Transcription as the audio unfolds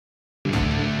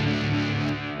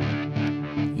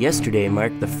Yesterday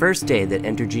marked the first day that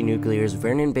Entergy Nuclear's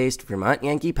Vernon-based Vermont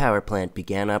Yankee power plant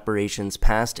began operations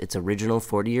past its original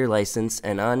 40-year license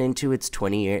and on into its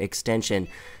 20-year extension.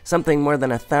 Something more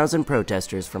than 1,000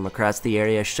 protesters from across the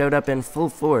area showed up in full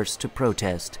force to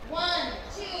protest. 1,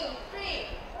 2, 3.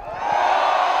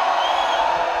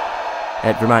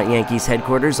 At Vermont Yankee's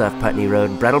headquarters off Putney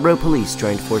Road, Brattleboro police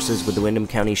joined forces with the Windham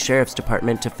County Sheriff's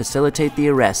Department to facilitate the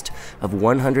arrest of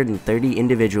 130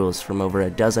 individuals from over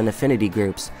a dozen affinity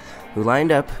groups, who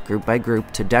lined up, group by group,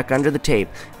 to duck under the tape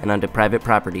and onto private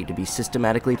property to be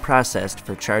systematically processed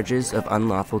for charges of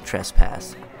unlawful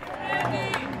trespass.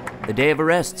 The day of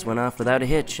arrests went off without a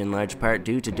hitch, in large part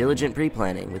due to diligent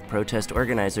pre-planning, with protest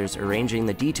organizers arranging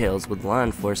the details with law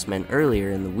enforcement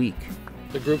earlier in the week.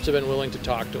 The groups have been willing to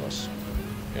talk to us.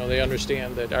 They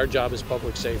understand that our job is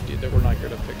public safety, that we're not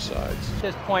going to pick sides. At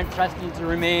this point, press needs to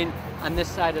remain on this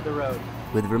side of the road.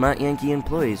 With Vermont Yankee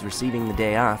employees receiving the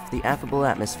day off, the affable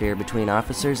atmosphere between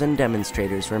officers and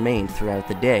demonstrators remained throughout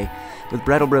the day, with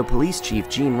Brattleboro Police Chief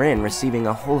Gene Wren receiving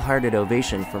a wholehearted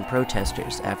ovation from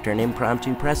protesters after an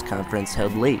impromptu press conference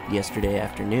held late yesterday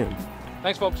afternoon.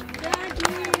 Thanks, folks.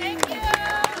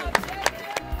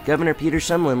 Governor Peter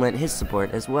Shumlin lent his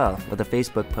support as well, with a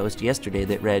Facebook post yesterday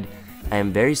that read, "I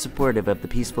am very supportive of the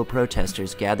peaceful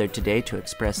protesters gathered today to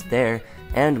express their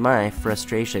and my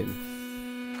frustration."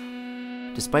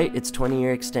 Despite its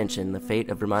 20-year extension, the fate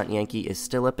of Vermont Yankee is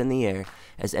still up in the air,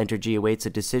 as Entergy awaits a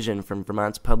decision from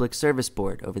Vermont's Public Service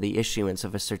Board over the issuance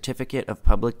of a Certificate of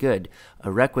Public Good,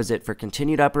 a requisite for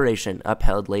continued operation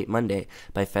upheld late Monday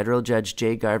by Federal Judge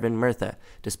J. Garvin Murtha,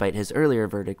 despite his earlier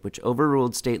verdict which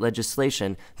overruled state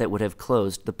legislation that would have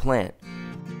closed the plant.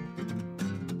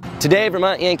 Today,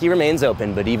 Vermont Yankee remains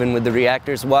open, but even with the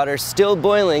reactor's water still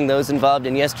boiling, those involved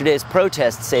in yesterday's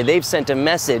protests say they've sent a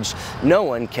message no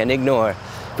one can ignore.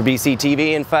 For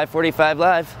BCTV and 545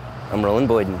 Live, I'm Roland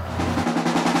Boyden.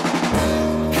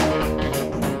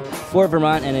 For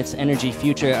Vermont and its energy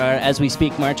future are, as we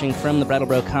speak, marching from the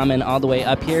Brattleboro Common all the way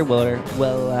up here.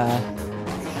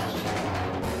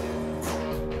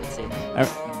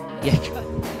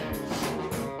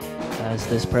 As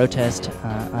this protest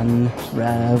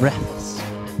unravels.